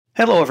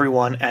Hello,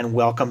 everyone, and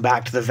welcome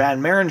back to the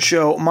Van Maren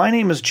Show. My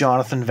name is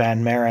Jonathan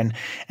Van Maren,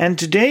 and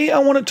today I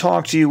want to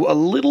talk to you a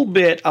little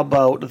bit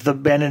about the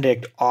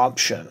Benedict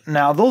Option.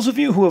 Now, those of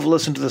you who have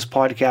listened to this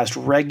podcast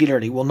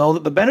regularly will know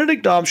that the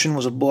Benedict Option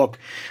was a book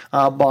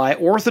by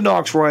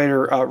Orthodox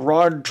writer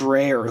Rod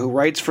Dreher, who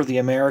writes for the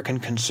American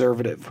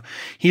Conservative.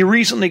 He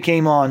recently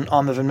came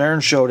on the Van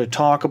Maren Show to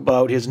talk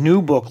about his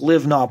new book,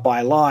 Live Not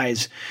by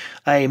Lies,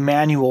 a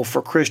manual for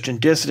Christian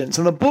dissidents.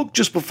 And the book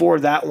just before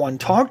that one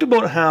talked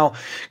about how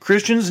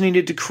Christians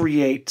needed to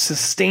create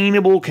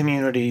sustainable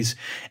communities,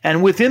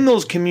 and within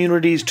those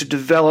communities to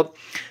develop,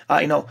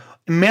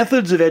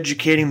 methods of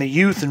educating the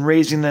youth and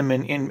raising them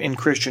in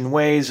Christian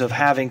ways, of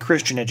having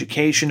Christian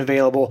education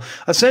available,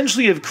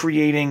 essentially of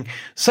creating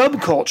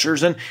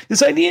subcultures. And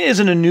this idea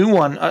isn't a new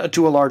one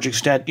to a large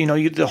extent. The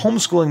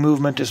homeschooling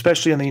movement,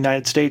 especially in the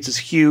United States, is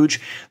huge.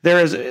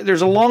 There's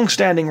a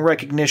long-standing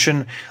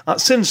recognition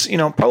since,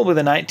 probably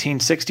the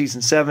 1960s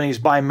and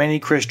 70s by many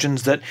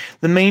Christians that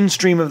the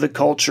mainstream of the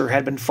culture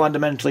had been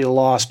fundamentally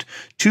lost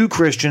to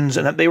Christians,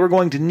 and that they were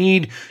going to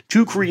need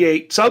to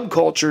create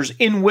subcultures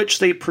in which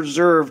they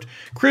preserved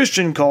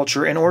Christian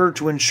culture in order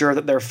to ensure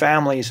that their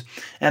families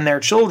and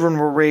their children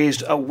were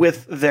raised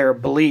with their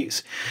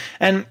beliefs.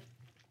 And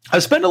I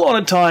spend a lot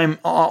of time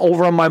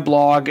over on my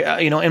blog,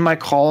 in my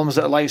columns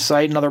at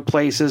LifeSite and other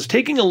places,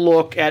 taking a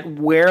look at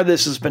where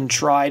this has been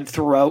tried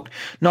throughout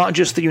not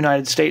just the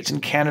United States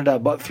and Canada,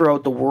 but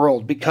throughout the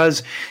world,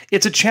 because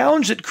it's a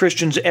challenge that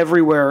Christians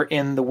everywhere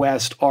in the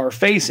West are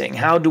facing.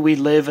 How do we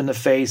live in the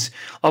face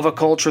of a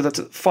culture that's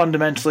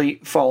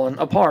fundamentally fallen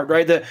apart,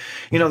 right? The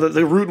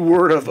root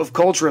word of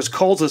culture is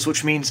cultus,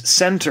 which means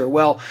center.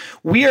 Well,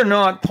 we are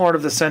not part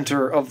of the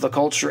center of the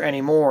culture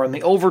anymore, and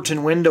the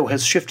Overton window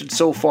has shifted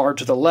so far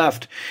to the left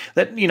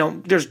that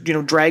there's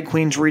drag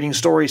queens reading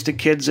stories to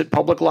kids at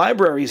public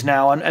libraries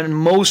now, and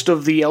most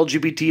of the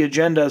LGBT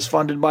agenda is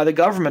funded by the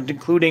government,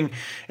 including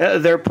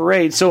their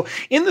parades. So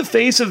in the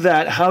face of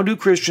that, how do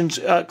Christians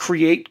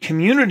create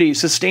communities,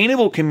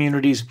 sustainable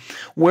communities,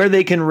 where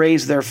they can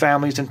raise their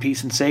families in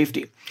peace and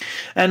safety?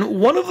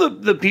 And one of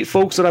the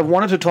folks that I've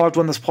wanted to talk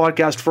to on this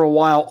podcast for a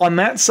while on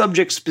that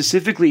subject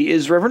specifically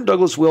is Reverend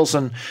Douglas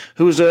Wilson,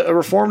 who is a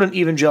Reformed and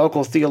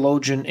evangelical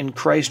theologian in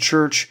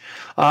Christchurch,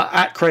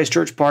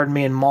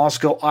 in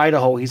Moscow,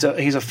 Idaho. He's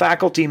a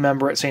faculty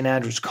member at St.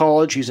 Andrew's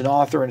College. He's an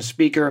author and a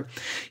speaker.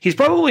 He's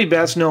probably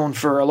best known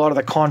for a lot of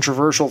the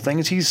controversial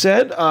things he's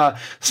said,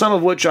 some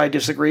of which I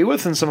disagree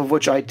with and some of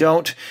which I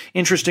don't.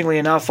 Interestingly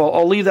enough,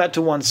 I'll leave that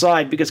to one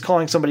side because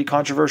calling somebody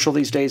controversial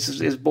these days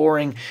is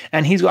boring,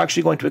 and he's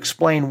actually going to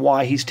explain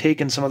why he's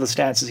taken some of the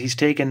stances he's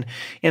taken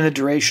in the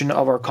duration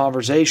of our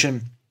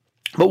conversation.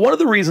 But one of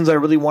the reasons I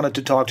really wanted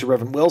to talk to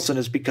Reverend Wilson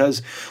is because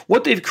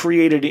what they've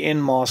created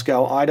in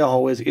Moscow,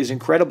 Idaho, is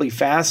incredibly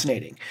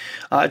fascinating.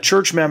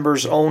 Church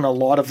members own a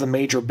lot of the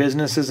major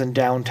businesses in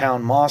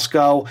downtown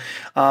Moscow.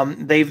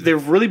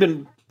 They've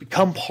really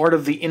become part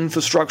of the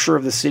infrastructure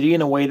of the city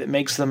in a way that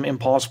makes them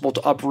impossible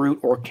to uproot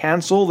or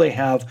cancel. They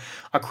have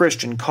a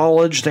Christian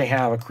college, they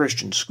have a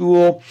Christian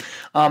school,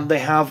 they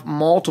have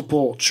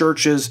multiple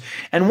churches,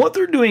 and what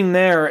they're doing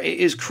there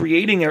is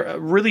creating a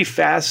really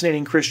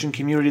fascinating Christian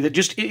community that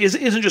just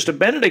isn't just a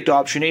Benedict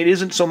option. It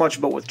isn't so much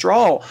about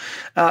withdrawal,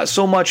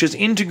 so much as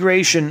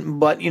integration,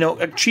 but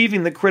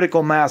achieving the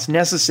critical mass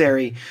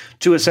necessary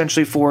to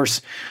essentially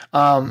force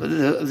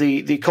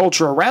the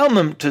culture around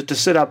them to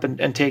sit up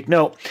and take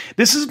note.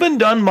 This has been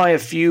done by a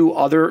few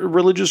other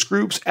religious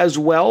groups as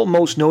well,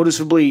 most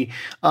noticeably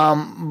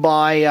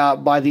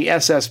by the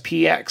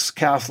SSPX.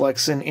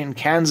 Catholics in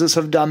Kansas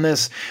have done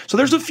this. So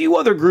there's a few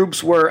other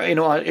groups where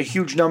a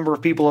huge number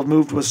of people have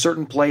moved to a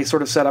certain place,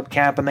 sort of set up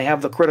camp, and they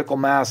have the critical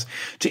mass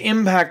to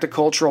impact the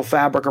cultural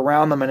fabric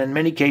around them, and in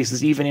many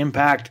cases even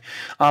impact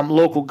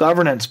local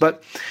governance.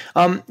 But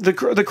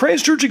the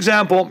Christchurch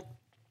example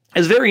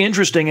is very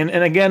interesting.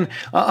 And again,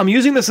 I'm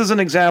using this as an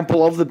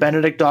example of the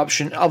Benedict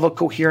option of a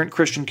coherent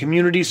Christian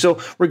community. So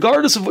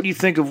regardless of what you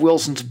think of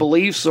Wilson's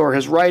beliefs or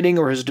his writing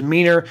or his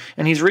demeanor,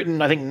 and he's written,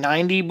 I think,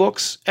 90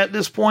 books at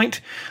this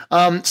point,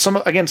 some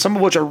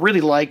of which I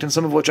really liked and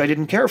some of which I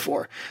didn't care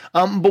for.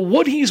 But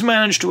what he's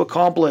managed to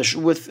accomplish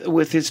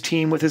with his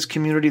team, with his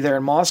community there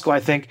in Moscow,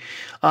 I think,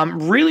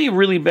 really,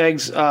 really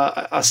begs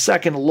a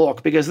second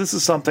look, because this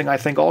is something I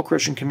think all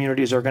Christian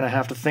communities are going to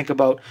have to think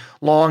about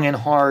long and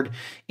hard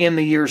in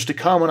the years to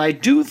come. And I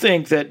do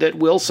think that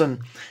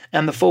Wilson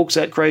and the folks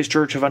at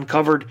Christchurch have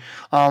uncovered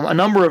a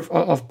number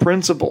of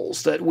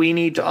principles that we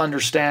need to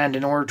understand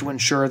in order to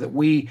ensure that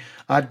we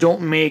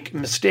don't make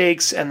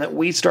mistakes and that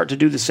we start to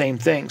do the same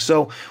thing.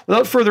 So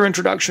without further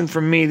introduction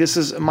from me, this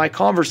is my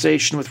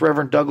conversation with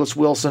Reverend Douglas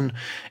Wilson,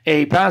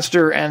 a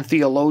pastor and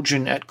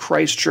theologian at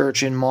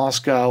Christchurch in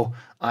Moscow,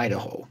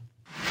 Idaho.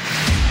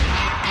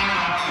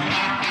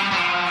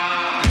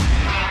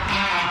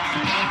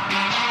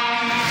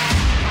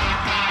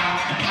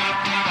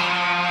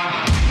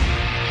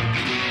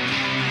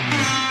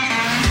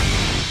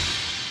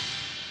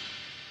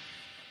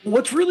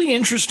 What's really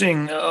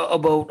interesting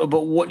about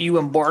what you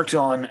embarked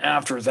on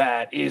after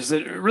that is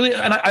that really,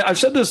 and I've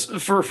said this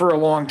for a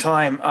long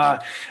time,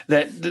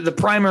 that the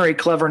primary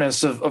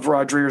cleverness of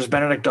Rod Dreher's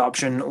Benedict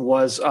Option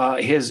was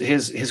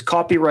his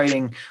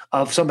copywriting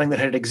of something that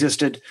had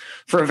existed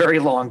for a very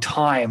long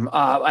time,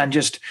 and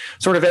just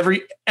sort of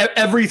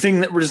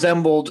everything that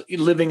resembled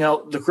living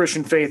out the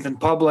Christian faith in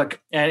public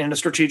and in a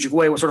strategic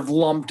way was sort of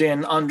lumped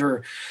in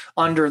under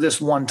this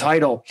one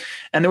title.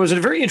 And there was a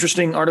very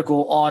interesting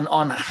article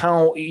on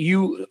how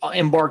you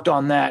embarked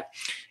on that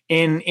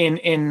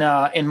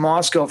in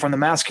Moscow from the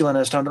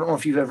Masculinist. I don't know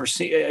if you've ever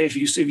seen if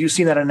you've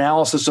seen that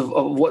analysis of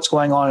what's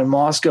going on in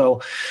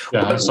Moscow.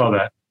 Yeah, I saw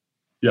that.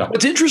 Yeah.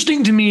 What's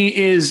interesting to me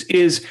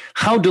is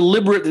how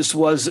deliberate this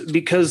was,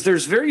 because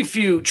there's very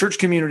few church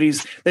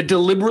communities that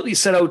deliberately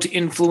set out to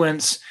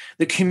influence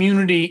the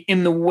community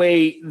in the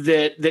way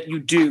that you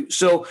do.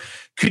 So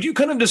could you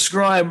kind of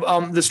describe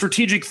the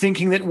strategic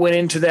thinking that went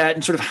into that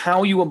and sort of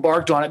how you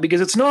embarked on it?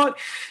 Because it's not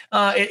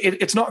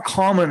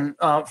common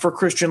for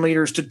Christian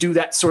leaders to do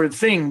that sort of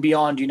thing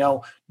beyond,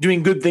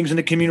 doing good things in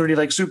the community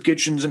like soup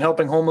kitchens and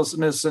helping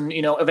homelessness and,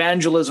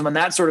 evangelism and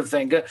that sort of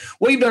thing.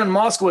 What you've done in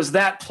Moscow is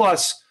that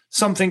plus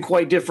something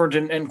quite different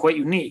and quite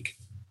unique.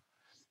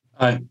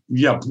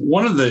 Yeah.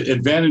 One of the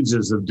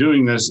advantages of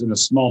doing this in a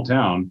small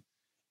town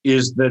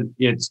is that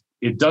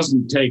it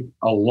doesn't take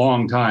a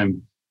long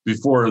time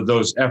before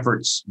those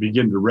efforts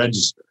begin to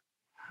register.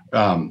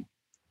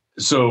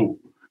 So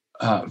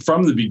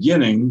from the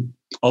beginning,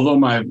 although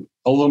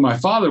my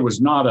father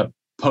was not a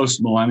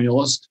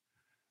post-millennialist,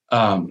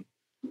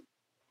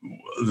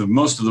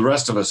 most of the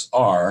rest of us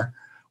are,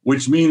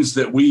 which means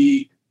that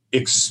we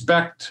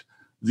expect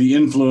the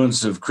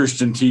influence of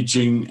Christian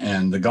teaching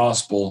and the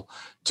gospel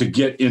to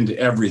get into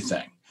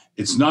everything.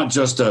 It's not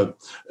just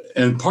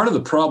and part of the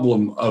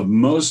problem of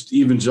most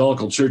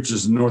evangelical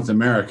churches in North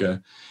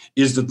America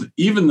is that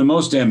even the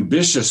most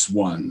ambitious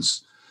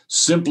ones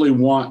simply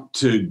want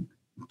to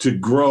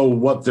grow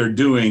what they're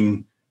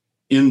doing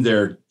in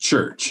their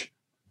church.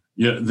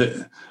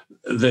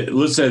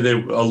 Let's say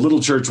a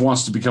little church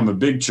wants to become a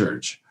big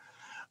church,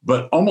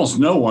 but almost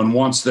no one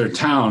wants their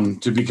town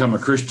to become a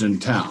Christian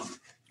town.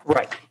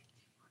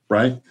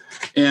 Right.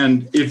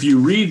 And if you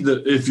read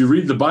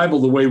the Bible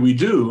the way we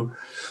do,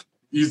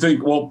 you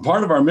think, well,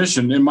 part of our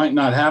mission, it might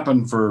not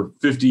happen for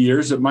 50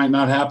 years, it might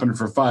not happen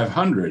for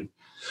 500,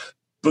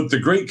 but the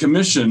Great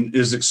Commission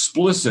is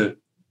explicit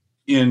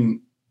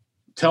in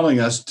telling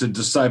us to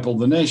disciple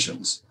the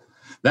nations.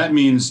 That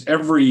means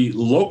every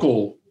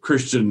local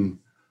Christian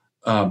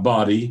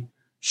body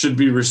should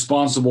be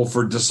responsible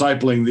for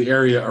discipling the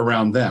area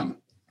around them.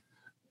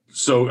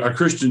 So a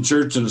Christian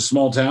church in a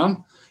small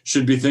town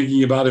should be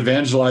thinking about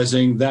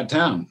evangelizing that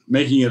town,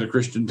 making it a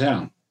Christian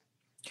town.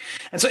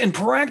 And so in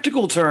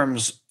practical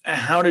terms,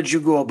 how did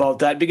you go about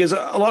that? Because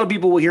a lot of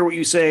people will hear what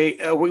you say,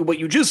 what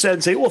you just said,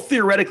 and say, well,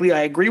 theoretically,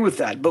 I agree with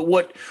that. But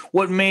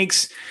what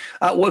makes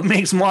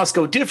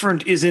Moscow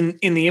different is in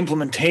the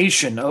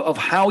implementation of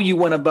how you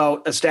went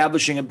about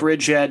establishing a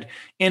bridgehead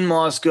in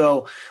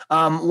Moscow.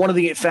 One of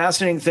the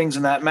fascinating things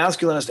in that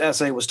Masculinist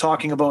essay was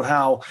talking about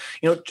how,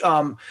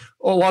 a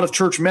lot of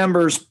church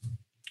members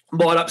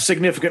bought up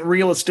significant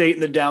real estate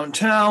in the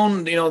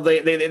downtown.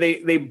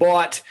 They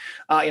bought,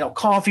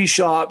 coffee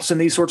shops and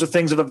these sorts of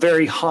things of a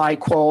very high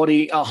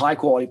quality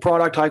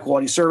product, high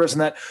quality service. And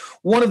that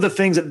one of the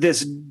things that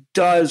this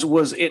does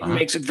was it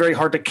makes it very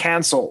hard to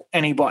cancel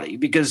anybody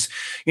because,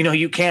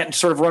 you can't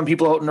sort of run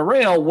people out in a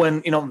rail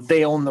when,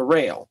 they own the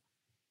rail.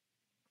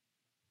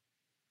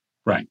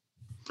 Right.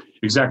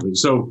 Exactly.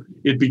 So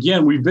it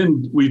began, we've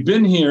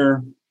been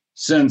here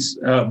since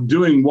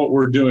doing what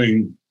we're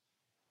doing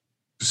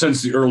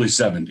since the early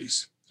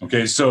 70s.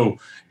 Okay. So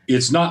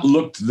it's not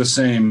looked the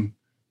same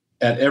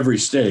at every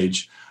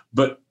stage,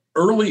 but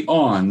early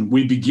on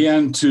we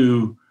began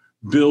to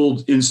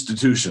build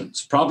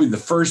institutions. Probably the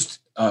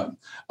first,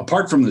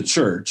 apart from the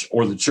church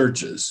or the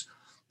churches,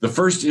 the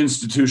first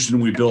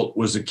institution we built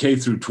was a K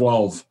through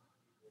 12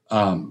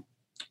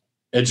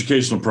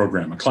 educational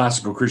program, a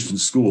classical Christian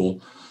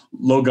school,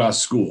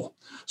 Logos School.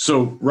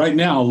 So right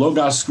now,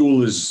 Logos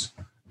School is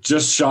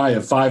just shy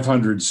of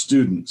 500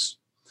 students.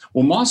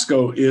 Well,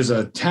 Moscow is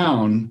a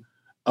town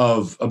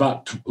of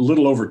about a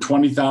little over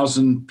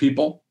 20,000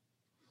 people,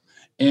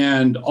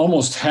 and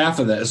almost half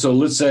of that, so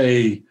let's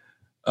say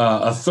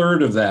a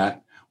third of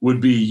that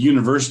would be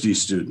university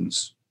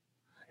students.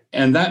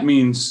 And that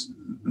means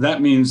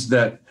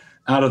that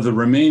out of the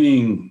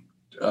remaining,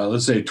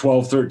 let's say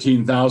 12,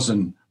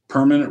 13,000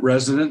 permanent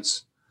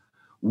residents,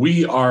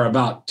 we are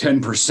about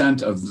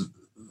 10% of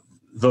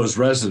those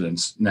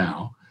residents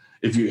now,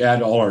 if you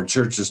add all our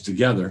churches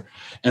together.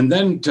 And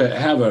then to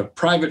have a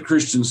private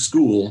Christian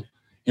school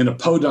in a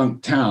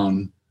podunk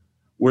town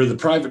where the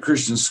private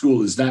Christian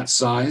school is that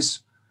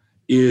size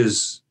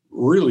is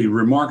really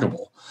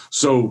remarkable.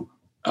 So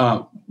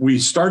we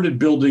started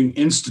building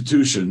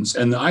institutions.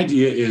 And the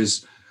idea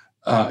is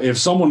if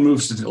someone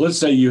moves to, let's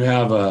say you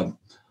have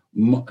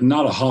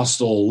not a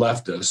hostile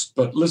leftist,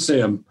 but let's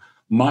say a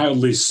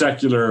mildly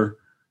secular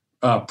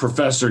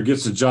professor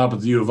gets a job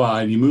at the U of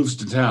I, and he moves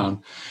to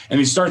town, and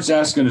he starts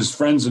asking his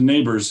friends and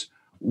neighbors,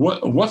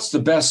 what's the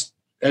best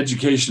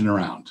education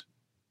around?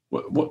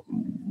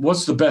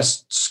 What's the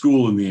best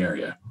school in the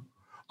area?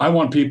 I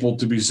want people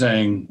to be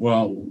saying,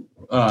 well,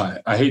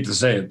 I hate to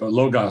say it, but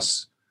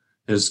Logos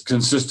has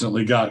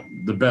consistently got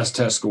the best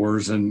test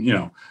scores, and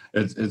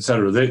et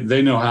cetera.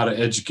 They know how to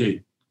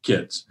educate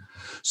kids.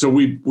 So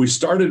we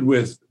started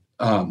with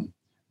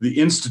the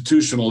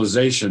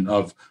institutionalization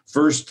of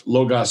first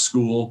Logos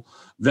School,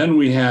 then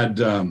we had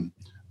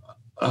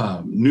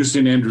New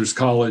St. Andrews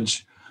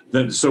College.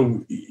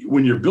 So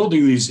when you're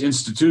building these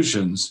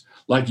institutions,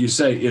 like you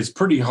say, it's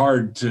pretty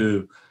hard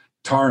to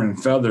tar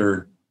and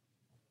feather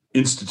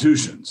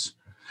institutions.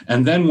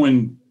 And then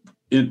when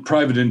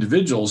private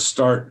individuals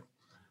start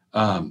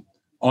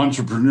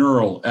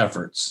entrepreneurial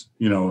efforts,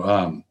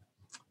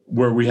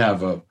 where we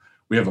have a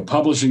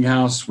publishing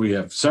house, we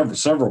have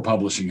several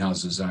publishing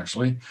houses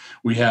actually,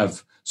 we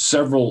have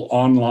several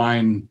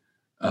online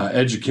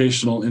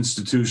educational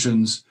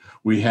institutions,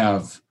 we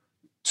have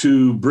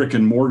 2 brick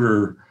and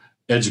mortar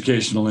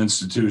educational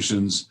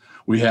institutions,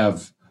 we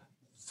have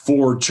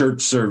 4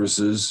 church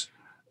services,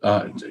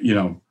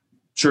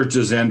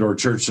 churches and or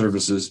church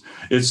services.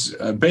 It's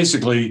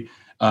basically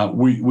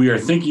we are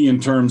thinking in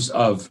terms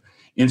of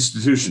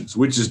institutions,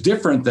 which is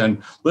different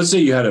than, let's say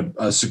you had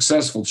a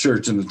successful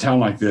church in a town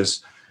like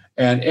this,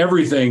 and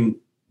everything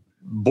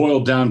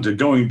boiled down to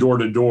going door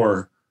to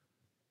door,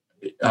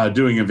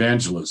 doing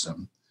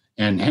evangelism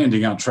and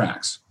handing out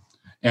tracts.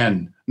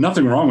 And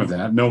nothing wrong with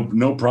that.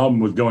 No problem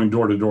with going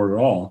door to door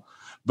at all.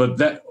 But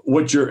that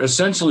what you're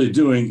essentially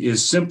doing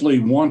is simply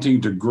wanting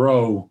to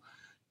grow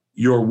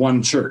your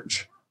one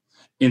church,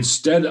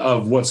 instead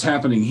of what's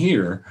happening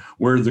here,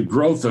 where the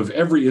growth of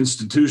every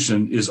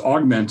institution is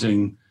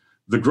augmenting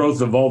the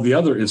growth of all the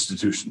other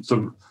institutions.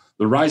 So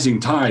the rising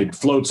tide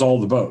floats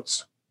all the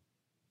boats.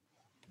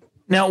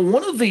 Now,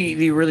 one of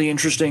the really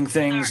interesting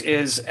things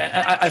is,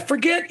 I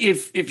forget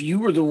if you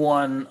were the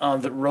one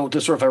that wrote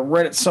this, or if I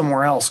read it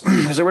somewhere else,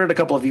 because I read it a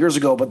couple of years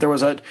ago. But there was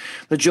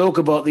the joke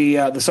about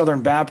the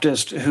Southern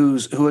Baptist who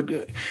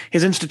had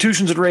his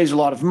institutions had raised a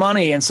lot of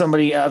money, and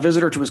a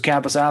visitor to his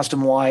campus asked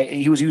him why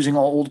he was using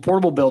all old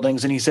portable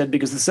buildings, and he said,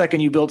 because the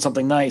second you build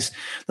something nice,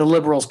 the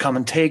liberals come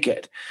and take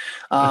it.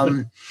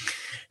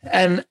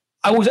 And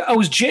I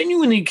was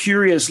genuinely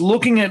curious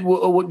looking at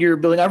what you're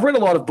building. I've read a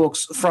lot of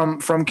books from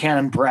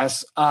Canon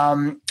Press,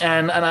 and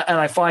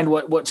I find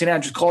what St.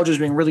 Andrews College is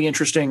being really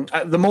interesting.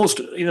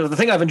 The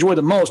thing I've enjoyed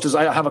the most is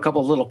I have a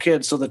couple of little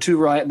kids, so the 2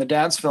 Riot and the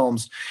Dance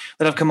films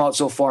that have come out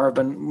so far have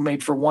been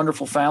made for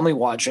wonderful family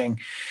watching.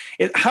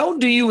 How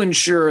do you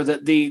ensure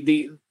that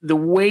the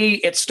way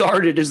it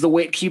started is the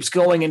way it keeps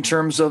going in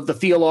terms of the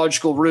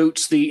theological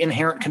roots, the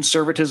inherent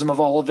conservatism of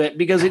all of it?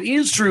 Because it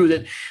is true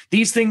that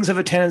these things have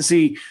a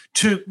tendency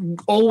to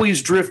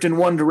always drift in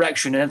one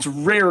direction, and it's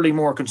rarely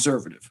more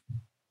conservative.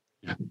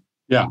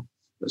 Yeah.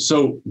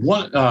 So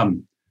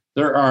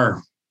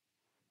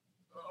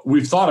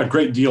we've thought a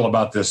great deal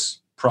about this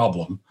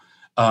problem.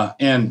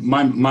 And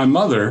my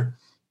mother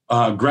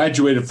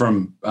graduated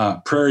from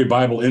Prairie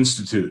Bible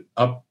Institute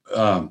up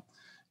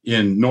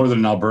in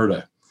northern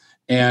Alberta.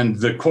 And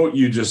the quote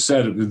you just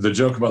said, the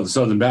joke about the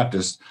Southern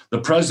Baptist, the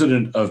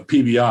president of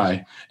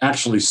PBI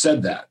actually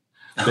said that.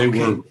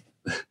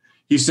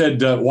 He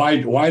said,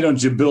 why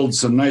don't you build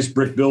some nice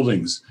brick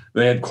buildings?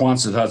 They had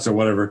Quonset huts or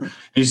whatever. And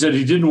he said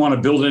he didn't want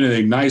to build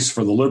anything nice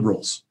for the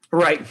liberals.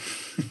 Right.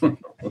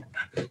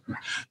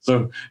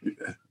 So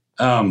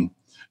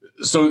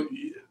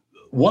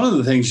one of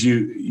the things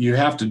you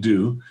have to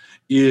do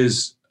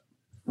is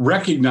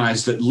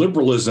recognize that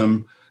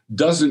liberalism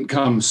doesn't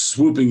come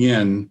swooping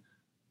in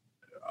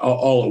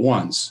all at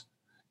once.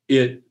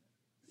 It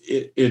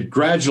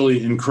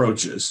gradually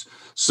encroaches.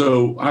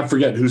 So I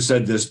forget who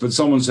said this, but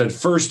someone said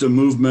first a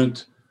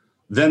movement,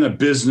 then a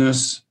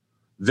business,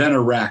 then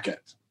a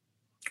racket.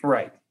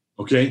 Right.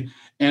 Okay.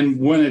 And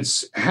when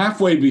it's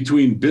halfway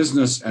between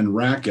business and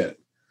racket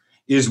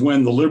is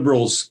when the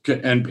liberals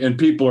and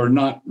people are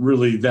not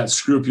really that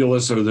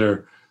scrupulous, or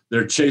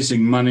they're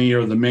chasing money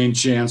or the main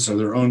chance or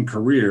their own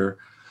career.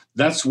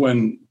 That's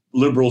when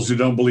liberals who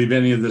don't believe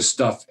any of this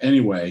stuff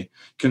anyway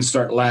can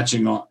start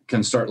latching on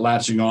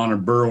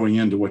and burrowing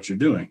into what you're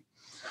doing.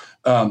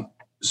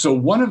 So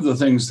one of the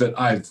things that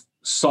I've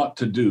sought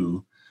to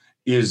do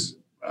is,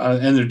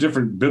 and there are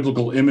different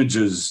biblical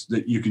images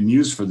that you can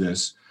use for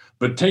this,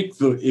 but take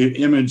the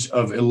image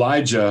of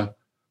Elijah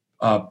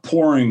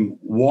pouring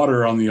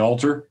water on the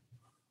altar.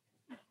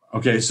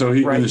 Okay, so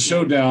in the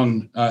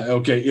showdown,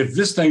 if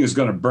this thing is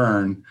going to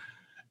burn,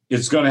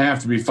 it's going to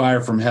have to be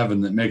fire from heaven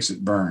that makes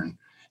it burn.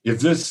 If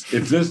this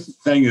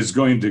thing is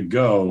going to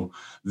go,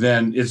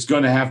 then it's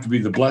going to have to be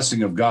the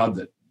blessing of God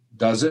that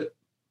does it.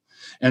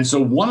 And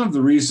so one of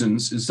the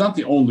reasons, it's not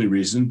the only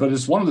reason, but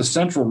it's one of the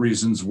central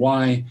reasons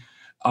why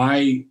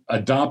I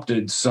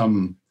adopted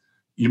some,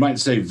 you might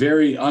say,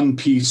 very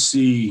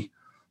un-PC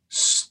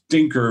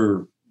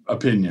stinker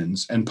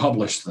opinions and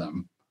published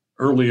them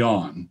early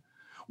on,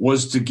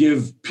 was to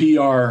give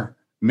PR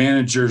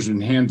managers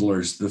and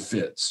handlers the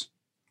fits.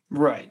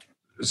 Right.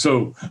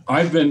 So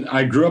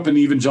I grew up in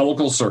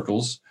evangelical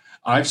circles.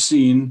 I've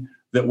seen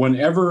that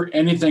whenever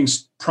anything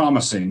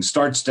promising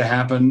starts to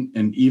happen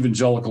in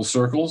evangelical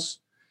circles,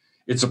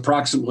 it's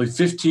approximately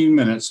 15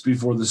 minutes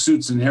before the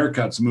suits and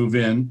haircuts move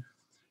in,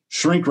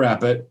 shrink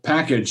wrap it,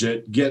 package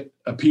it, get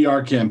a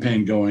PR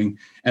campaign going,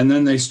 and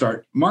then they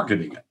start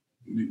marketing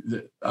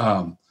it.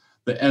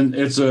 And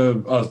it's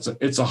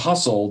a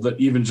hustle that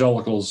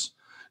evangelicals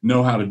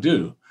know how to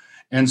do.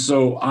 And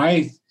so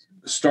I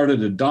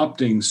started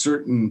adopting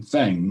certain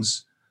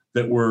things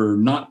that were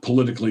not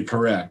politically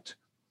correct.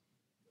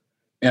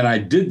 And I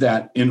did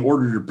that in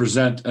order to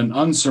present an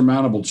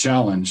unsurmountable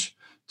challenge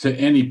to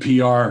any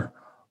PR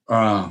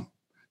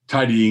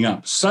tidying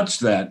up, such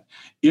that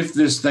if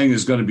this thing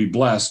is going to be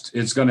blessed,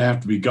 it's going to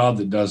have to be God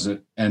that does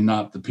it and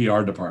not the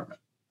PR department.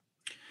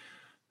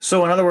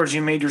 So in other words,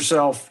 you made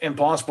yourself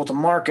impossible to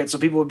market so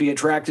people would be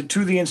attracted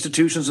to the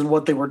institutions and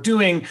what they were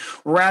doing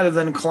rather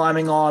than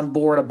climbing on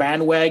board a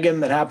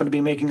bandwagon that happened to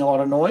be making a lot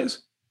of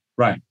noise?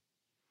 Right.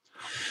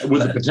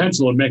 With the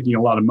potential of making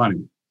a lot of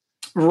money.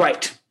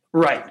 Right.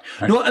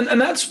 No,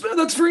 and that's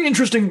very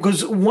interesting,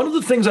 because one of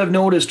the things I've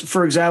noticed,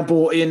 for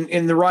example,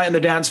 in the Riot and the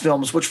Dance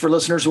films, which for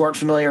listeners who aren't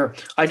familiar,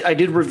 I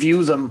did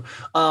review them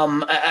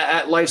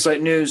at LifeSite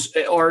News,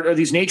 are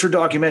these nature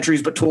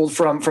documentaries, but told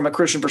from a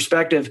Christian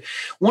perspective.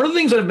 One of the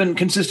things that I've been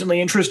consistently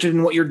interested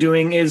in what you're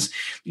doing is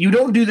you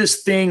don't do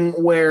this thing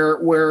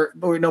where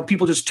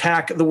people just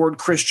tack the word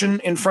Christian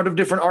in front of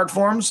different art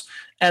forms,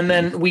 and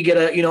then we get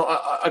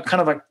a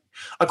kind of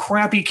a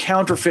crappy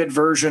counterfeit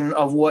version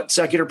of what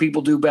secular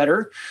people do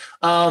better.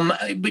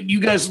 But you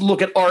guys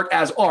look at art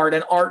as art,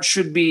 and art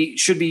should be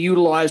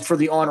utilized for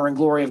the honor and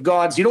glory of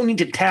God. So you don't need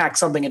to tack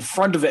something in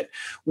front of it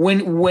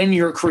when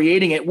you're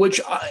creating it,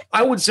 which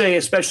I would say,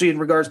 especially in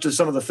regards to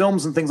some of the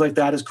films and things like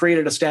that, has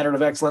created a standard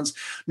of excellence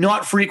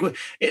not frequent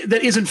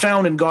that isn't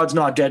found in God's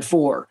Not Dead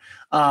 4,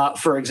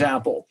 for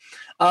example.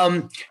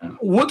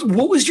 What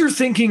was your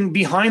thinking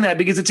behind that?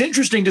 Because it's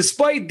interesting,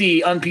 despite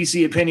the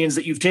un-PC opinions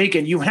that you've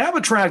taken, you have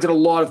attracted a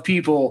lot of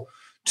people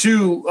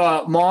to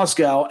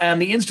Moscow, and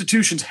the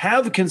institutions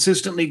have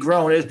consistently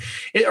grown.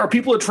 Are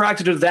people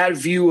attracted to that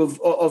view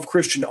of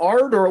Christian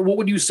art, or what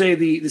would you say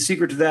the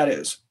secret to that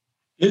is?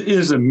 It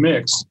is a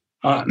mix.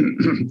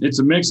 It's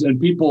a mix,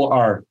 and people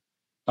are,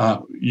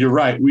 you're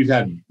right, we've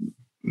had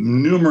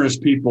numerous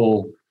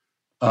people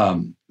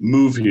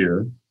move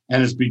here.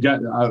 And it's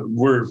begun.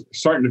 We're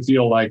starting to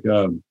feel like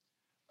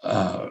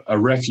a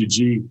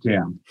refugee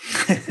camp,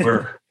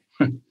 where,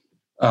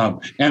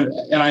 and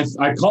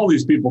I call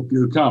these people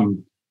who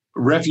come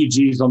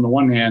refugees on the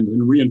one hand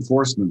and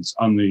reinforcements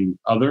on the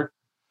other.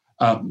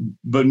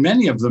 But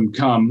many of them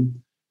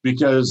come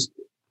because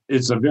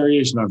it's a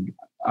variation of,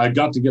 I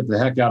got to get the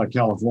heck out of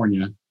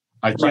California.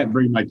 I can't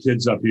bring my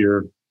kids up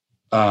here.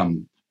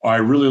 I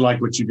really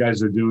like what you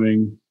guys are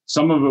doing.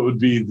 Some of it would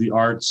be the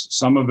arts.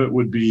 Some of it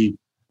would be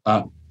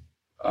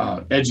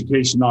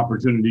education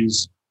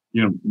opportunities.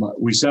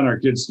 We sent our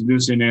kids to New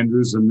St.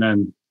 Andrews, and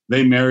then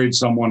they married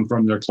someone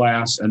from their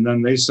class, and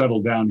then they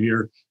settled down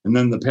here, and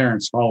then the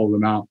parents follow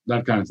them out,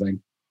 that kind of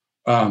thing.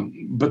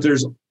 But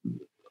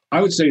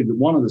I would say that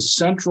one of the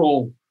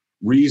central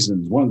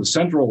reasons, one of the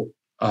central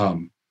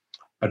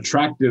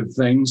attractive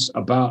things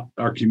about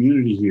our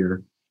community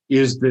here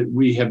is that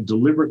we have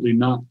deliberately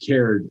not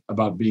cared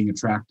about being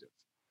attractive.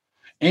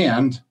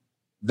 And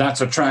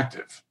that's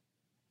attractive.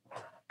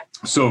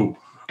 So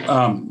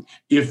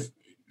if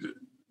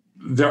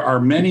there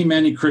are many,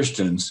 many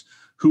Christians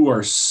who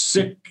are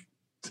sick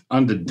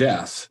unto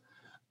death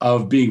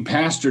of being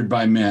pastored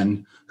by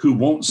men who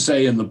won't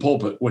say in the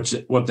pulpit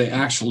what they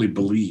actually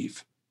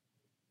believe.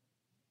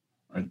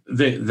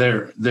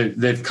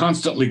 They've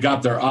constantly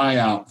got their eye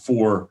out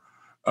for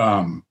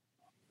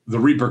the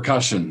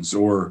repercussions,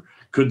 or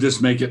could this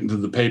make it into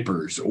the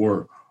papers,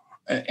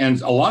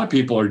 and a lot of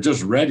people are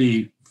just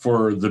ready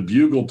for the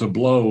bugle to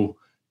blow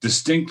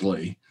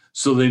distinctly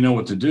so they know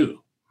what to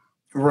do.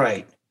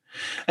 Right.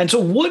 And so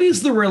what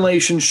is the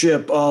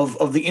relationship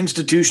of the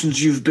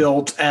institutions you've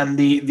built and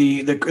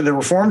the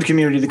Reformed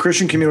community, the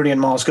Christian community in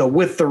Moscow,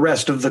 with the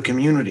rest of the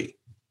community?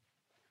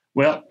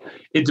 Well,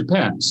 it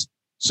depends.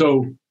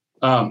 So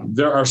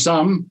there are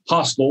some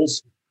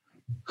hostels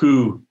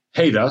who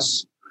hate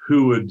us,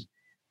 who would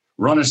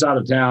run us out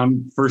of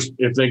town first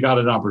if they got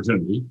an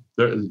opportunity.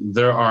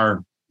 There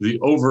are the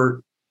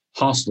overt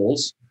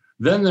hostels.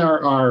 Then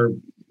there are,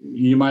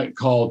 you might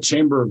call,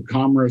 Chamber of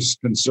Commerce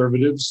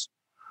conservatives,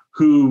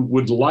 who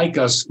would like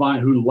us fine,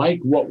 who like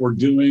what we're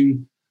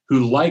doing,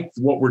 who like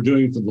what we're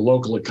doing for the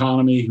local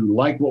economy, who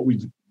like what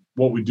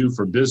we do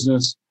for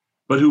business,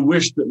 but who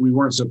wish that we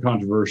weren't so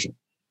controversial.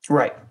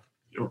 Right.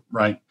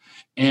 Right.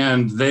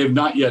 And they've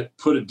not yet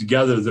put it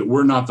together that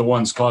we're not the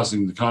ones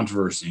causing the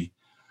controversy.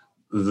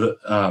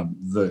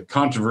 The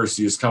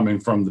controversy is coming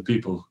from the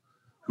people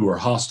who are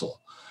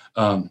hostile.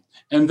 And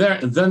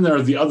then there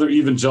are the other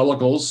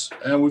evangelicals,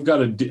 and we've got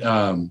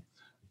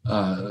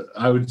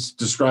I would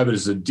describe it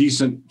as a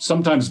decent,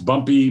 sometimes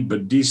bumpy,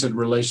 but decent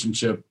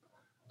relationship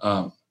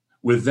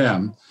with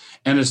them.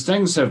 And as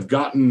things have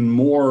gotten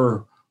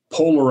more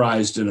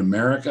polarized in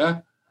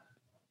America,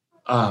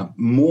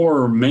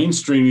 more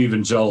mainstream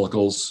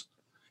evangelicals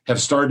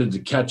have started to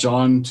catch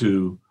on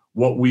to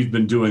what we've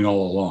been doing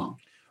all along.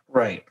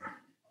 Right.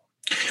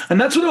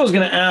 And that's what I was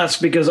going to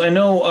ask, because I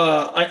know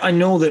I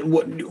know that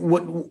what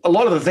a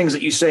lot of the things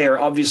that you say are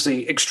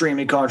obviously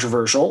extremely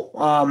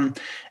controversial.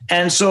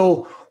 And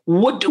so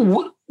what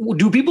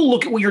do people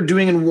look at what you're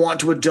doing and want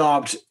to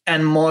adopt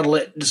and model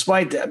it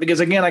despite that? Because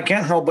again, I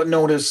can't help but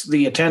notice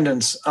the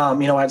attendance,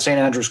 at St.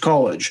 Andrews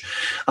College,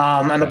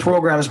 and the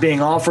programs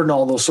being offered and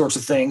all those sorts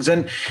of things.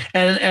 And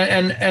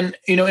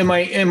in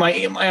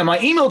my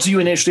email to you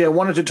initially, I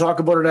wanted to talk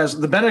about it as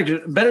the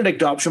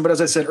Benedict Option. But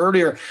as I said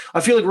earlier,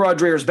 I feel like Rod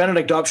Dreher's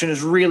Benedict Option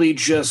is really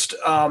just,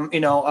 a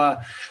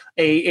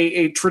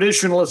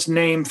traditionalist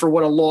name for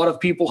what a lot of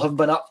people have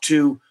been up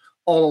to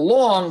all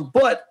along,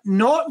 but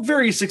not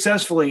very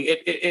successfully.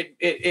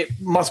 It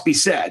must be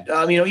said.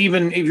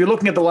 Even if you're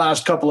looking at the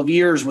last couple of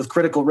years with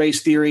critical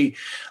race theory,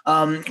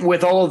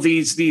 with all of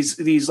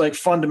these like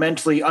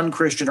fundamentally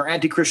unchristian or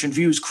anti-Christian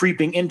views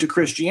creeping into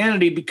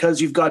Christianity,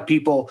 because you've got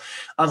people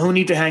who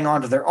need to hang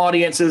on to their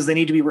audiences, they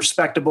need to be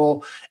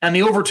respectable, and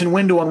the Overton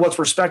window on what's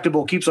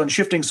respectable keeps on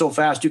shifting so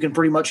fast you can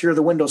pretty much hear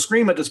the window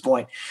scream at this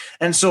point.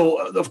 And so,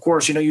 of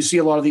course, you see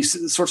a lot of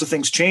these sorts of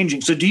things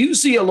changing. So, do you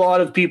see a lot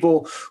of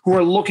people who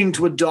are looking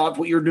to adopt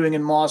what you're doing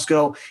in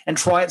Moscow and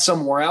try it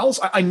somewhere else?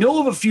 I know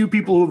of a few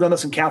people who've done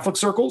this in Catholic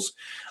circles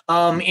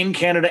in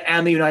Canada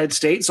and the United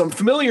States. So I'm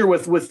familiar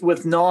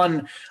with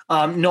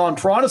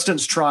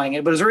non-Protestants trying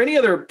it, but is there any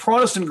other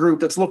Protestant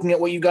group that's looking at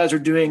what you guys are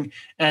doing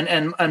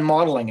and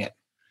modeling it?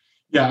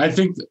 Yeah, I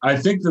think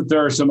that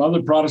there are some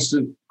other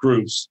Protestant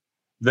groups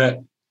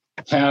that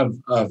have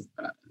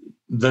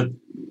that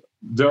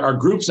there are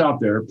groups out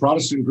there,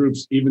 Protestant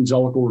groups,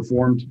 evangelical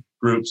Reformed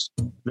groups,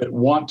 that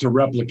want to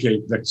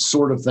replicate that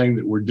sort of thing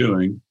that we're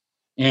doing.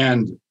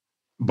 And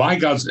by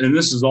God's, and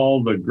this is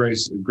all the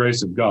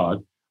grace of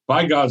God,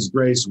 by God's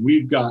grace,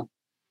 we've got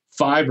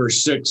 5 or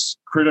 6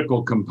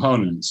 critical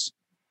components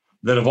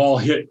that have all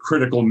hit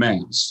critical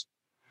mass.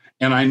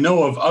 And I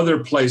know of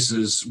other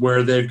places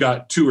where they've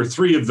got 2 or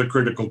 3 of the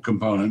critical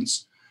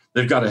components.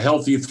 They've got a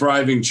healthy,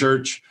 thriving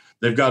church.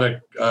 They've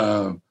got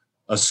a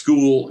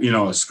school,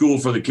 a school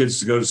for the kids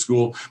to go to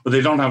school, but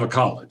they don't have a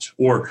college.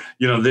 Or,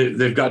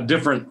 they've got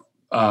different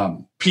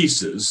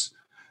pieces,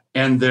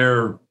 and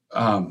they're,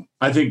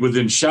 I think,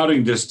 within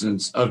shouting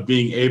distance of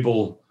being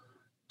able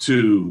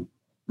to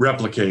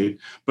replicate.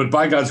 But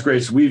by God's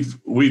grace,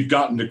 we've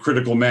gotten to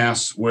critical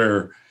mass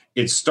where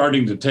it's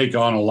starting to take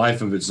on a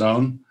life of its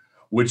own,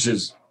 which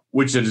it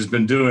has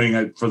been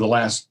doing for the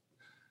last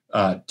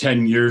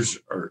 10 years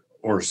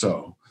or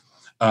so.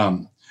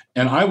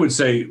 And I would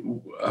say,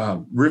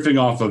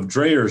 riffing off of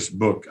Dreher's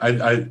book,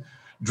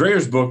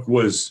 Dreher's book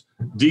was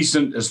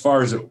decent as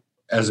far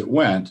as it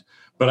went,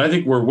 but I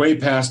think we're way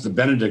past the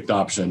Benedict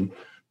Option,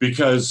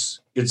 because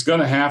it's going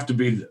to have to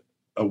be.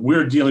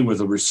 We're dealing with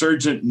a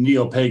resurgent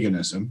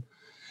neo-paganism,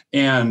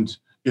 and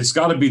it's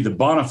got to be the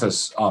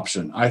Boniface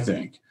option, I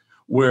think,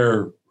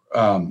 where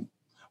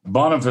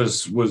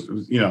Boniface was,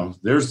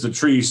 there's the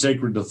tree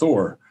sacred to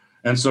Thor.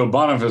 And so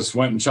Boniface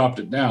went and chopped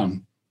it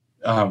down.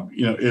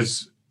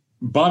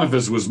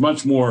 Boniface was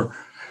much more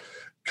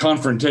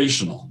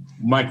confrontational.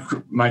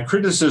 My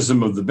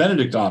criticism of the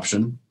Benedict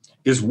Option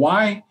is,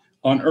 why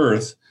on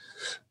earth,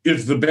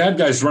 if the bad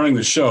guys running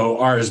the show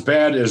are as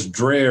bad as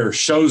Dreher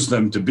shows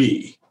them to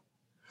be,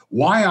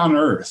 why on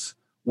earth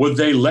would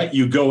they let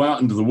you go out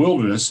into the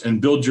wilderness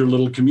and build your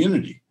little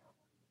community?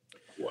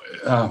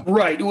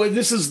 Right. Well,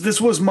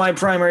 this was my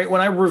primary,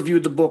 when I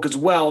reviewed the book as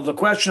well, the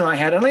question I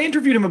had, and I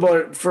interviewed him about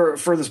it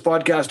for this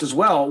podcast as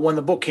well, when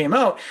the book came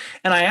out.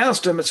 And I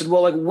asked him, I said,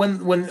 well, like when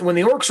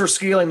the orcs are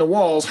scaling the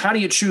walls, how do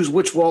you choose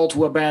which wall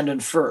to abandon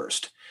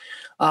first?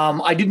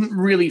 I didn't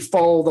really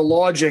follow the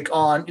logic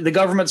on the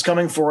government's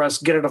coming for us,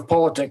 get out of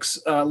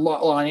politics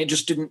line. It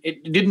just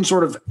didn't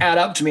sort of add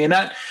up to me. And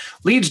that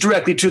leads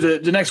directly to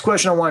the next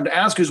question I wanted to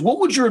ask is, what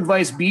would your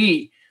advice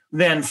be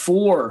then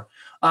for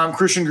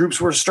Christian groups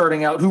who are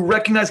starting out, who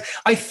recognize,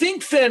 I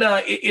think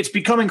that it's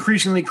become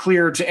increasingly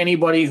clear to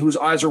anybody whose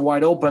eyes are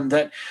wide open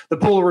that the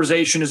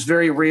polarization is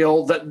very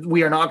real, that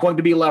we are not going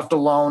to be left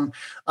alone,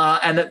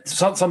 and that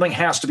something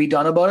has to be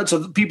done about it. So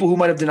the people who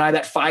might have denied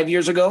that 5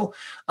 years ago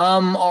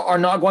are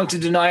not going to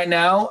deny it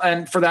now.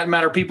 And for that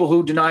matter, people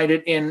who denied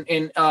it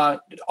in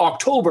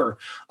October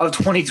of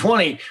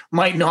 2020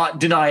 might not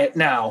deny it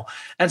now.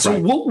 And so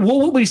right. what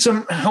will be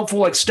some helpful,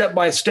 like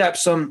step-by-step,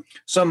 some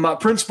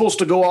principles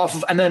to go off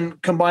of, and then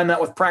combine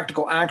that with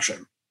practical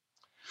action?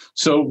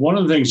 So one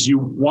of the things you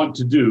want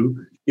to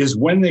do is,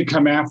 when they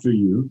come after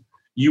you,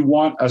 you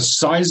want a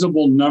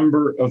sizable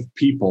number of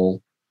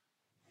people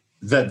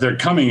that they're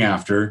coming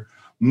after,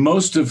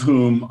 most of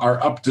whom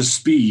are up to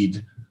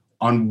speed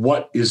on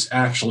what is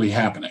actually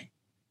happening,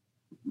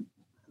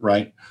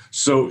 right?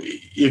 So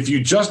if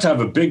you just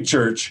have a big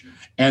church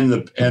and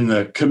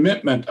the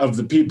commitment of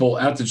the people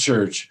at the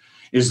church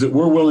is that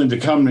we're willing to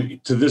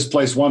come to this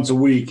place once a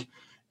week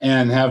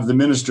and have the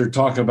minister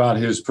talk about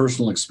his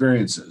personal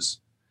experiences,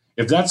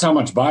 if that's how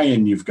much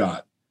buy-in you've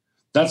got,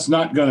 that's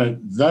not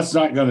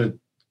gonna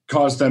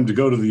cause them to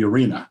go to the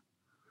arena.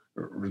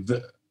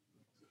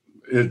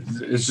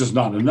 It's just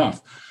not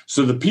enough.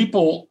 So the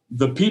people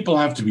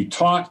have to be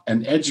taught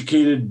and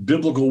educated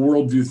biblical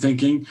worldview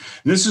thinking. And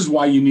this is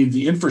why you need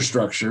the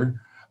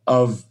infrastructure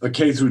of a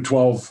K through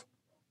 12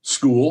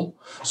 school.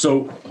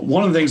 So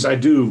one of the things I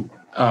do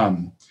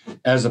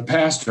as a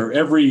pastor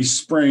every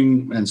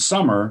spring and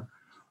summer,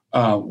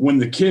 when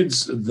the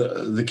kids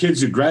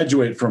who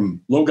graduate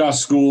from Logos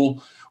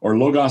School or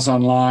Logos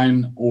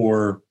Online,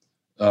 or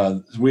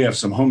we have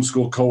some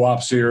homeschool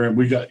co-ops here, and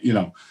we got,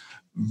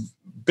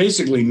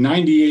 basically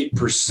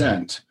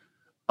 98%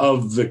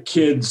 of the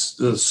kids,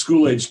 the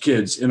school-age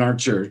kids in our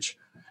church,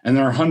 and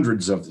there are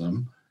hundreds of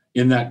them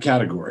in that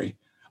category,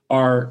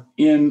 are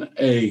in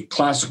a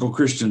classical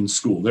Christian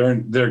school.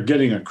 They're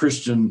getting a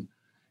Christian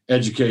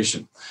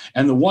education.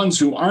 And the ones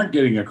who aren't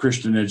getting a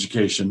Christian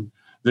education,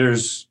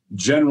 there's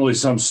generally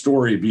some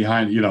story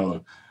behind,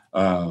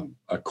 a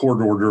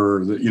court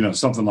order,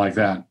 something like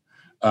that,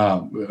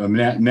 a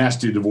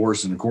nasty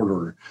divorce and a court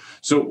order.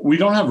 So we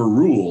don't have a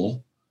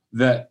rule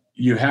that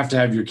you have to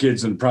have your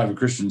kids in a private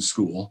Christian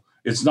school.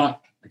 It's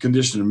not a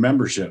condition of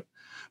membership,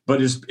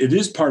 but it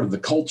is part of the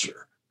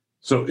culture.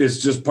 So it's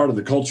just part of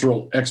the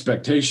cultural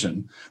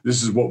expectation.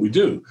 This is what we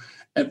do.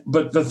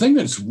 But the thing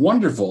that's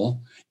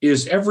wonderful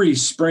is every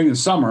spring and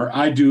summer,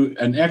 I do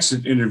an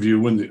exit interview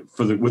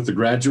with the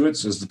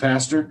graduates as the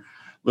pastor.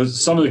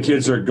 Some of the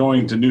kids are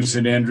going to New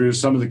St. Andrews.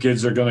 Some of the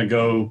kids are going to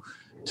go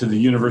to the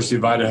University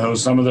of Idaho.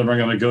 Some of them are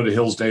going to go to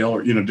Hillsdale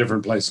or,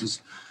 different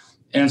places.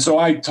 And so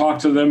I talk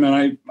to them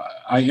and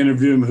I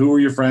interview them. Who are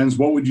your friends?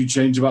 What would you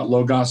change about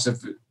Logos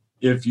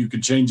if you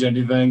could change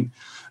anything?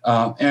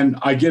 And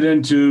I get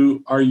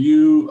into,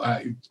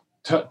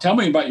 tell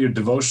me about your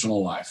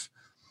devotional life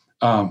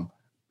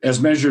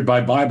as measured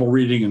by Bible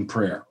reading and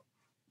prayer.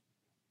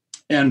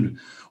 And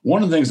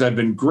one of the things I've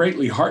been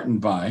greatly heartened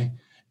by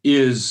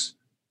is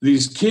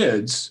these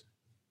kids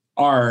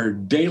are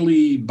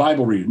daily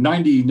Bible readers.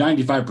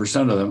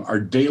 95% of them are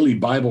daily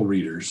Bible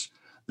readers.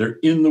 They're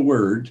in the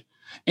Word.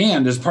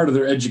 And as part of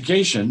their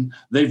education,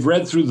 they've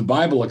read through the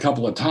Bible a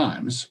couple of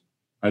times,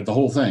 right? The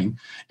whole thing.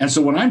 And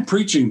so when I'm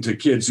preaching to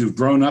kids who've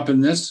grown up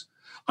in this,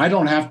 I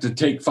don't have to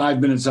take 5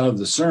 minutes out of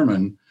the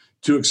sermon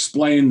to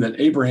explain that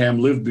Abraham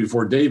lived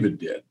before David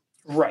did.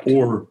 Right.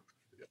 Or,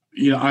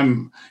 it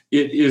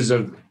is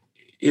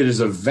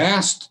a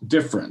vast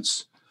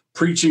difference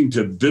preaching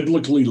to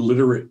biblically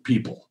literate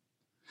people.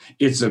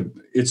 It's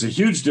a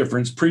huge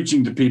difference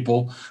preaching to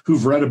people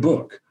who've read a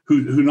book,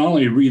 who not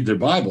only read their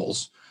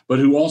Bibles, but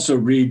who also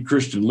read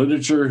Christian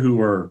literature,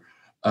 who are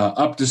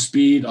up to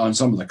speed on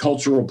some of the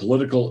cultural,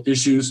 political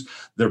issues.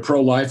 They're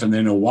pro-life and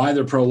they know why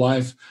they're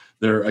pro-life.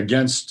 They're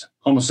against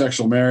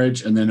homosexual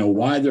marriage and they know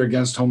why they're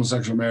against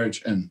homosexual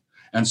marriage, and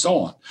so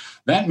on.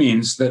 That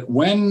means that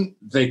when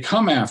they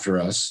come after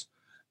us,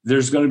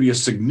 there's going to be a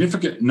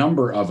significant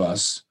number of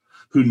us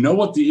who know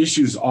what the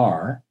issues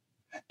are,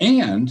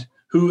 and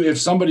who, if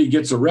somebody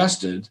gets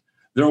arrested,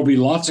 there will be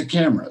lots of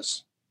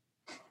cameras,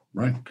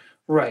 right?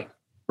 Right.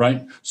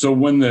 Right. So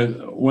when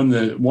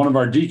one of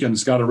our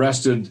deacons got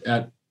arrested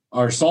at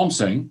our psalm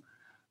sing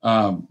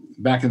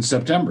back in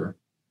September,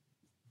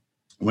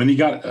 when he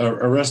got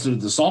arrested at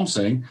the psalm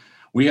sing,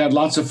 we had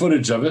lots of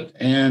footage of it,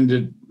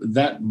 and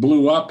that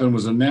blew up and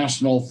was a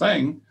national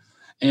thing.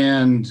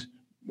 And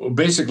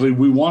basically,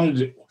 we've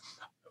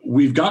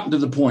gotten to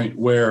the point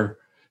where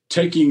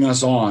taking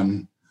us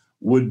on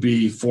would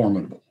be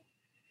formidable.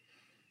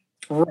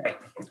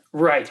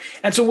 Right.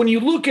 And so when you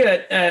look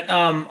at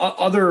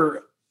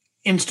other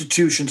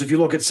institutions, if you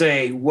look at,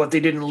 say, what they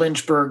did in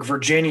Lynchburg,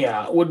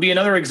 Virginia, would be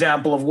another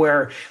example of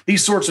where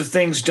these sorts of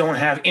things don't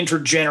have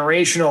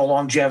intergenerational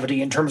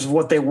longevity in terms of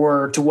what they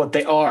were to what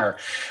they are.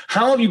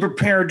 How have you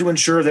prepared to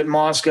ensure that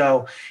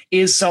Moscow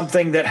is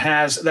something that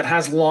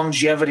has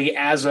longevity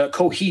as a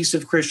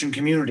cohesive Christian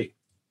community?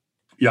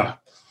 Yeah.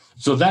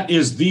 So that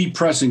is the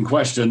pressing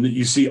question that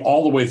you see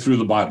all the way through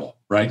the Bible,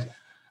 right?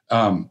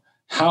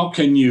 How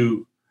can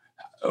you,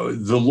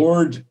 the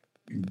Lord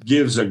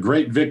gives a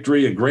great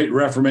victory, a great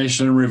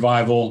reformation and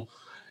revival.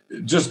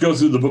 Just go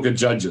through the book of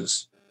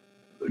Judges.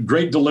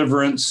 Great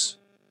deliverance.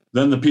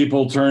 Then the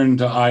people turn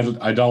to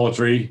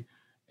idolatry,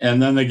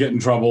 and then they get in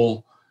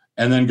trouble.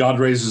 And then God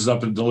raises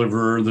up a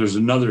deliverer. There's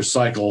another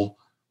cycle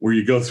where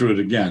you go through it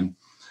again.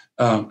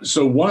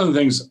 So one of the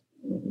things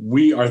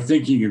we are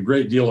thinking a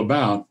great deal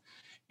about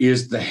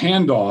is the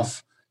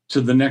handoff to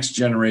the next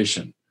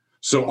generation.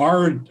 So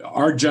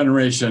our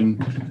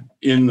generation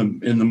in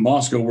the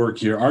Moscow work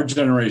here, our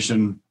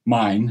generation,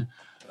 mine,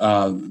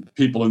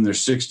 people in their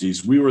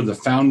 60s, we were the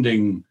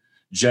founding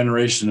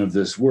generation of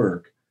this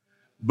work,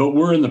 but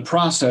we're in the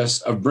process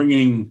of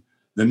bringing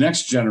the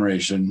next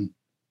generation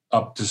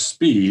up to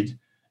speed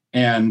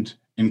and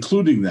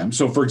including them.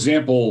 So, for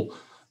example,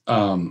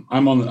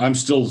 I'm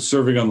still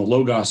serving on the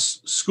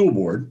Logos school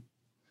board,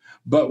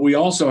 but we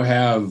also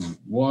have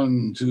at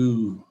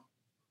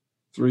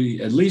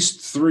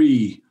least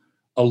three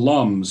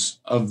alums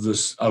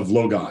of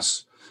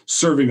Logos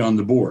serving on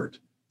the board,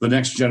 the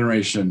next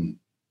generation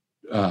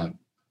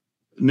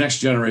next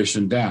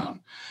generation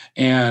down.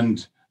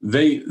 And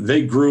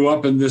they grew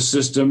up in this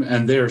system,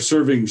 and they are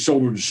serving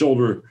shoulder to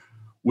shoulder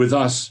with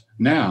us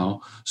now,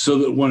 so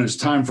that when it's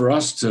time for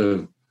us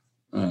to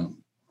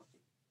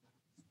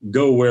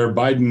go where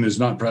Biden is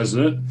not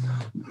president,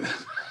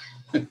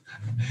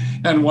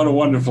 and what a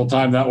wonderful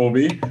time that will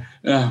be.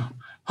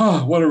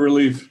 What a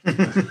relief.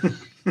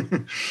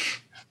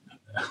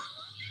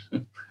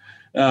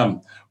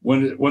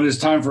 When it's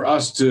time for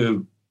us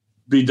to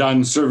be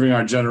done serving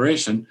our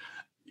generation,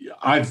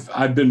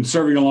 I've been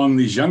serving along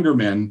these younger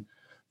men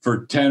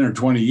for 10 or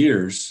 20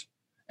 years,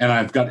 and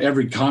I've got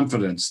every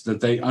confidence that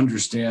they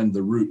understand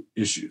the root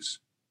issues.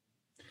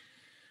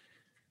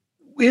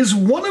 Is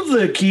one of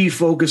the key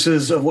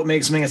focuses of what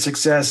makes me a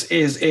success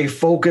is a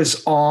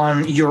focus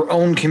on your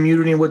own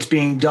community and what's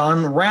being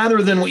done,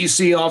 rather than what you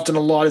see often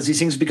a lot is these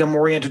things become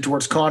oriented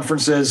towards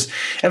conferences.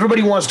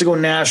 Everybody wants to go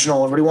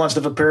national. Everybody wants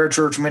to have a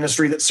parachurch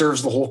ministry that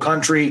serves the whole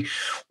country,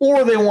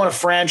 or they want to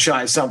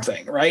franchise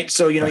something, right?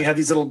 So, you have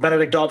these little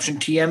Benedict Option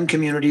TM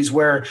communities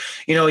where,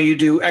 you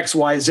do X,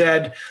 Y,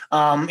 Z,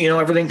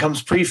 everything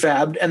comes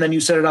prefabbed, and then you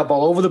set it up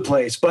all over the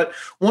place. But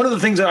one of the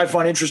things that I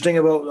find interesting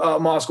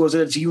about Moscow is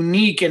that it's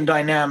unique and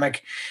dynamic.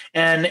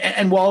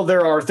 And while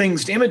there are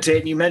things to imitate,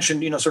 and you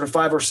mentioned, sort of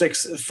five or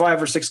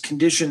six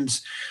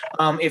conditions,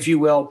 if you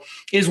will,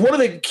 is one of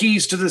the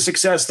keys to the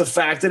success the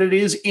fact that it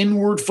is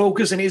inward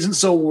focused and isn't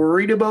so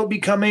worried about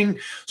becoming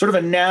sort of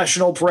a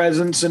national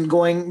presence and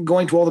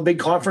going to all the big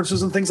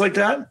conferences and things like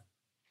that?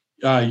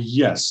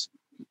 Yes.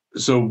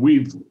 So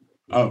we've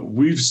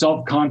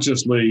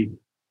self-consciously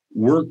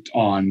worked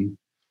on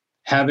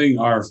having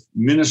our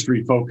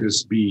ministry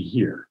focus be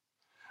here.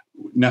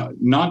 Now,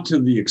 not to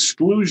the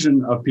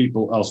exclusion of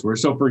people elsewhere.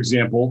 So, for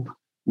example,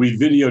 we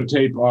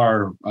videotape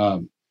our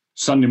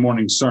Sunday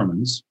morning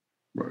sermons.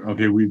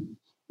 Okay,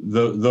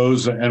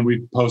 those, and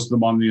we post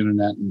them on the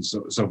internet and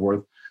so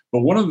forth.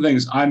 But one of the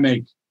things I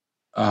make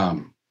a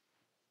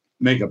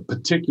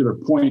particular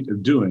point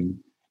of doing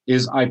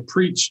is I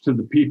preach to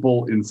the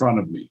people in front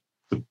of me,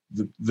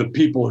 the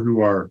people who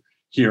are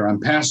here.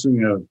 I'm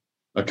pastoring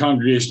a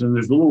congregation, and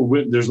there's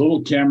a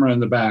little camera in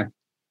the back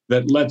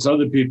that lets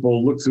other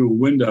people look through a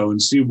window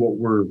and see what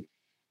we're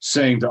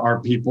saying to our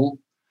people.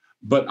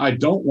 But I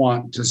don't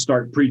want to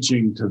start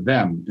preaching to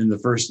them in the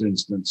first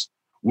instance,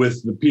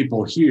 with the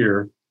people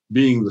here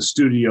being the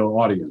studio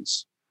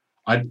audience.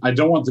 I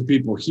don't want the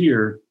people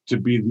here to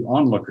be the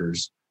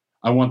onlookers.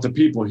 I want the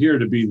people here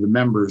to be the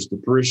members, the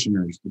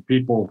parishioners, the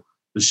people,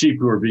 the sheep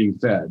who are being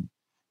fed.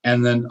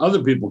 And then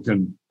other people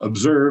can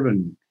observe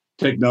and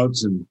take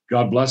notes, and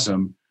God bless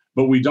them.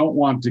 But we don't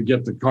want to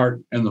get the cart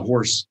and the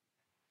horse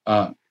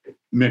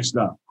mixed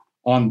up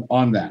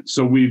on that.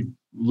 So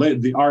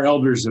our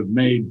elders have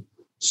made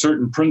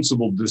certain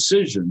principled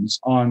decisions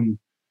on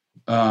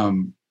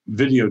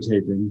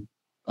videotaping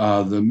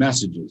the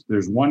messages.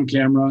 There's one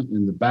camera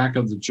in the back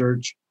of the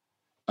church,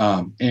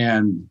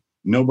 and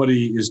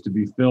nobody is to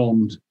be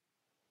filmed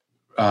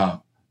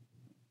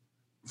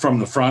from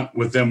the front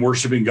with them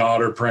worshiping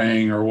God or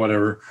praying or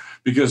whatever,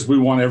 because we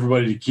want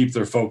everybody to keep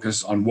their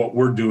focus on what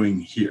we're doing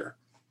here.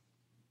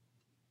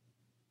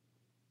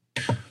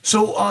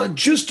 So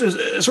just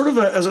as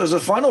a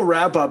final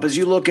wrap up, as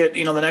you look at,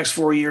 the next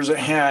 4 years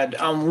ahead,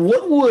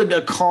 what would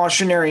a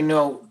cautionary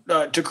note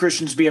to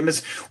Christians be?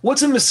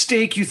 What's a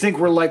mistake you think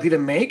we're likely to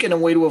make and a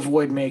way to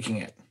avoid making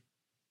it?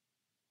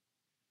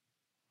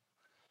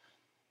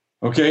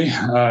 Okay.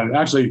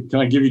 Actually, can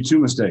I give you two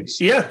mistakes?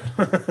 Yeah.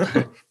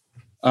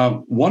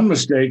 One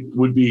mistake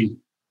would be,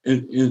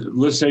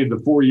 let's say,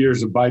 the 4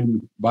 years of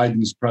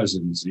Biden's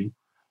presidency.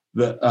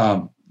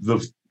 The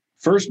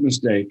first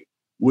mistake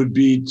would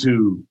be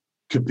to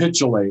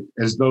capitulate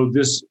as though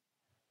this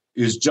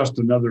is just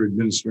another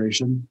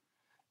administration.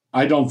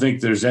 I don't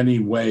think there's any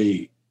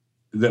way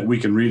that we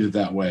can read it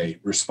that way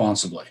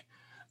responsibly.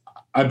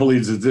 I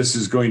believe that this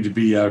is going to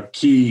be a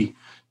key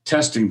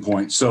testing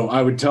point. So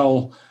I would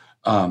tell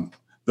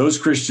those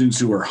Christians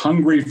who are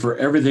hungry for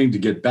everything to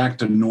get back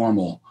to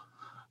normal,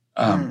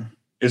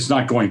 it's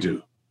not going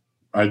to.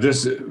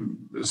 This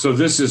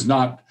is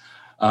not,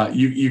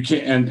 you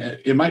can't, and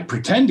it might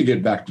pretend to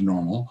get back to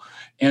normal.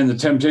 And the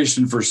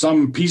temptation for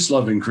some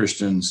peace-loving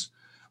Christians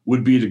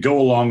would be to go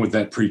along with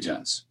that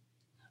pretense.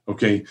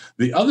 Okay.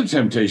 The other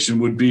temptation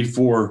would be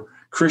for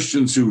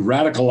Christians who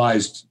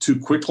radicalized too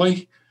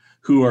quickly,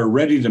 who are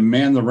ready to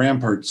man the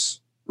ramparts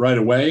right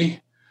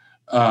away.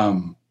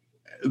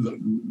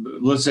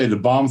 Let's say the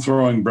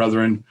bomb-throwing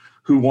brethren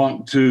who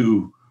want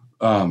to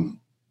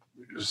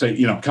say,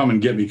 come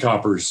and get me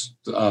coppers,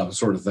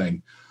 sort of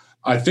thing.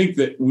 I think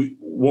that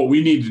what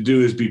we need to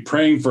do is be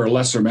praying for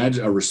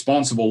a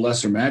responsible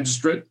lesser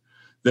magistrate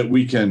that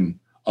we can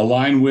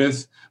align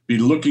with, be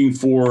looking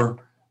for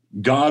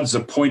God's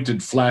appointed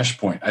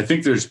flashpoint. I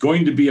think there's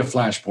going to be a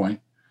flashpoint,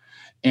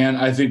 and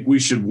I think we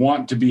should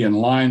want to be in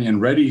line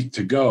and ready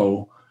to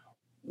go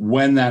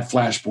when that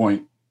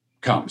flashpoint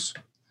comes.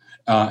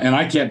 And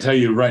I can't tell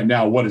you right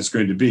now what it's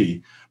going to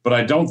be, but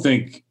I don't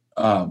think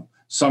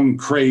some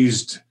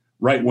crazed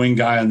right-wing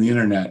guy on the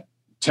internet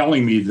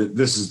telling me that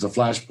this is the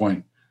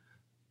flashpoint.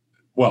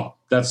 well,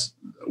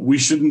 we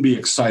shouldn't be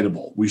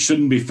excitable. We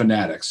shouldn't be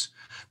fanatics,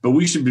 but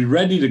we should be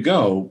ready to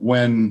go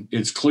when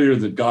it's clear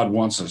that God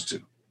wants us to.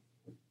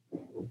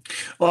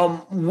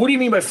 What do you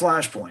mean by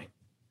flashpoint?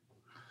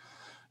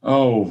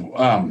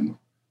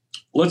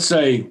 Let's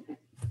say,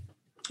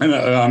 and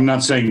I'm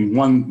not saying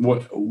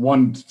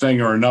one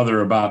thing or another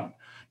about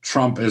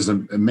Trump as a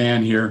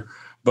man here,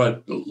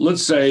 but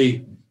let's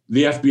say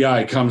the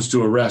FBI comes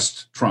to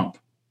arrest Trump.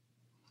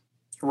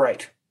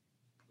 Right.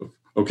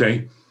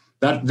 Okay.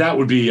 That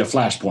would be a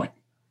flashpoint.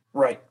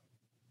 Right.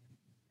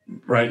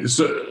 Right.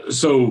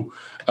 So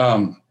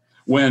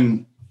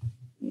when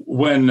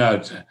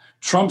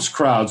Trump's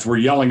crowds were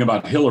yelling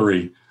about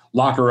Hillary,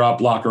 lock her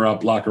up, lock her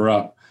up, lock her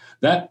up,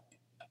 that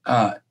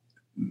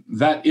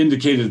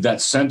indicated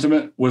that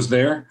sentiment was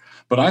there.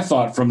 But I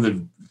thought from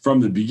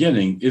the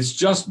beginning, it's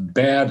just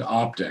bad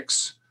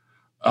optics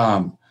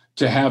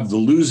to have the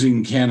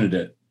losing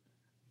candidate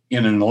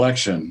in an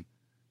election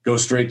go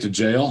straight to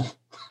jail.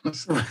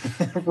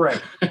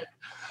 Right.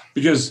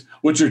 Because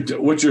what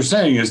you're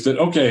saying is that,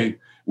 okay,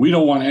 we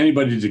don't want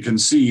anybody to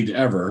concede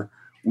ever.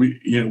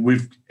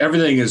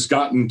 Everything has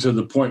gotten to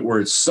the point where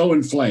it's so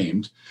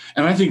inflamed,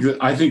 and I think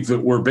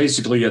that we're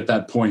basically at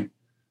that point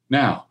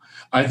now.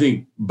 I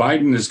think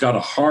Biden has got a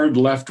hard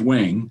left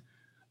wing.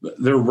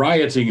 They're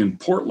rioting in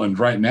Portland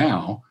right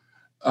now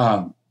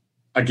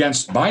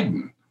against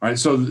Biden. Right,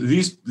 so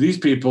these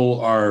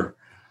people are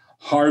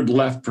hard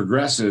left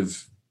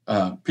progressive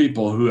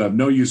people who have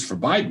no use for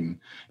Biden.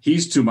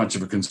 He's too much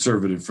of a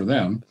conservative for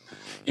them,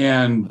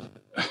 and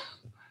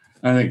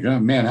I think, oh,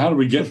 man, how did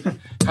we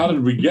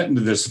get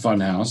into this fun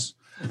house?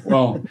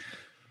 Well,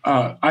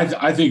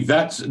 I think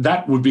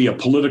that would be a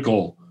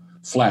political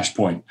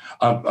flashpoint.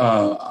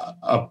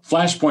 A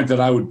flashpoint that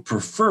I would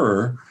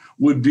prefer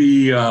would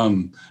be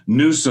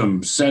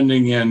Newsom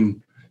sending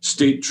in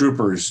state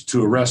troopers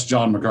to arrest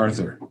John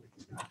MacArthur.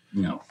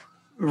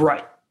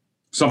 Right.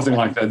 Something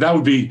like that. That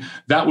would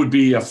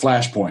be a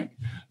flashpoint,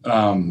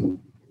 and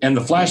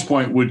the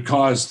flashpoint would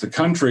cause the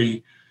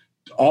country,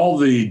 all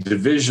the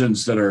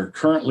divisions that are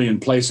currently in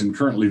place and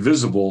currently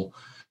visible,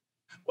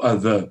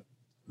 the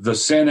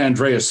San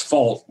Andreas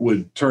fault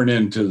would turn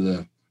into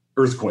the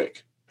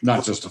earthquake,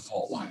 not just a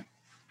fault line.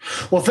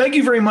 Well, thank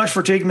you very much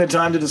for taking the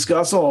time to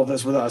discuss all of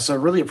this with us. I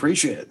really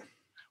appreciate it.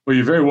 Well,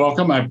 you're very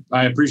welcome.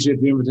 I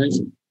appreciate the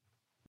invitation.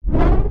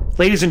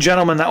 Ladies and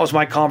gentlemen, that was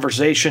my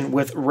conversation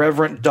with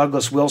Reverend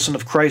Douglas Wilson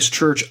of Christ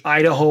Church,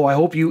 Idaho. I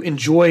hope you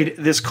enjoyed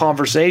this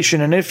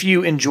conversation. And if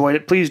you enjoyed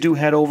it, please do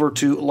head over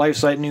to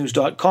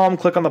lifesitenews.com,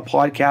 click on the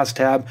podcast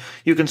tab.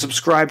 You can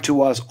subscribe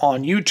to us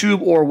on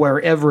YouTube or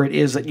wherever it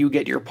is that you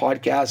get your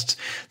podcasts.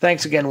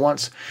 Thanks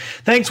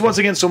once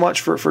again so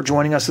much for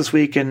joining us this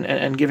week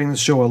and giving the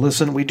show a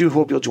listen. We do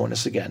hope you'll join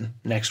us again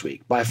next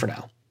week. Bye for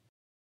now.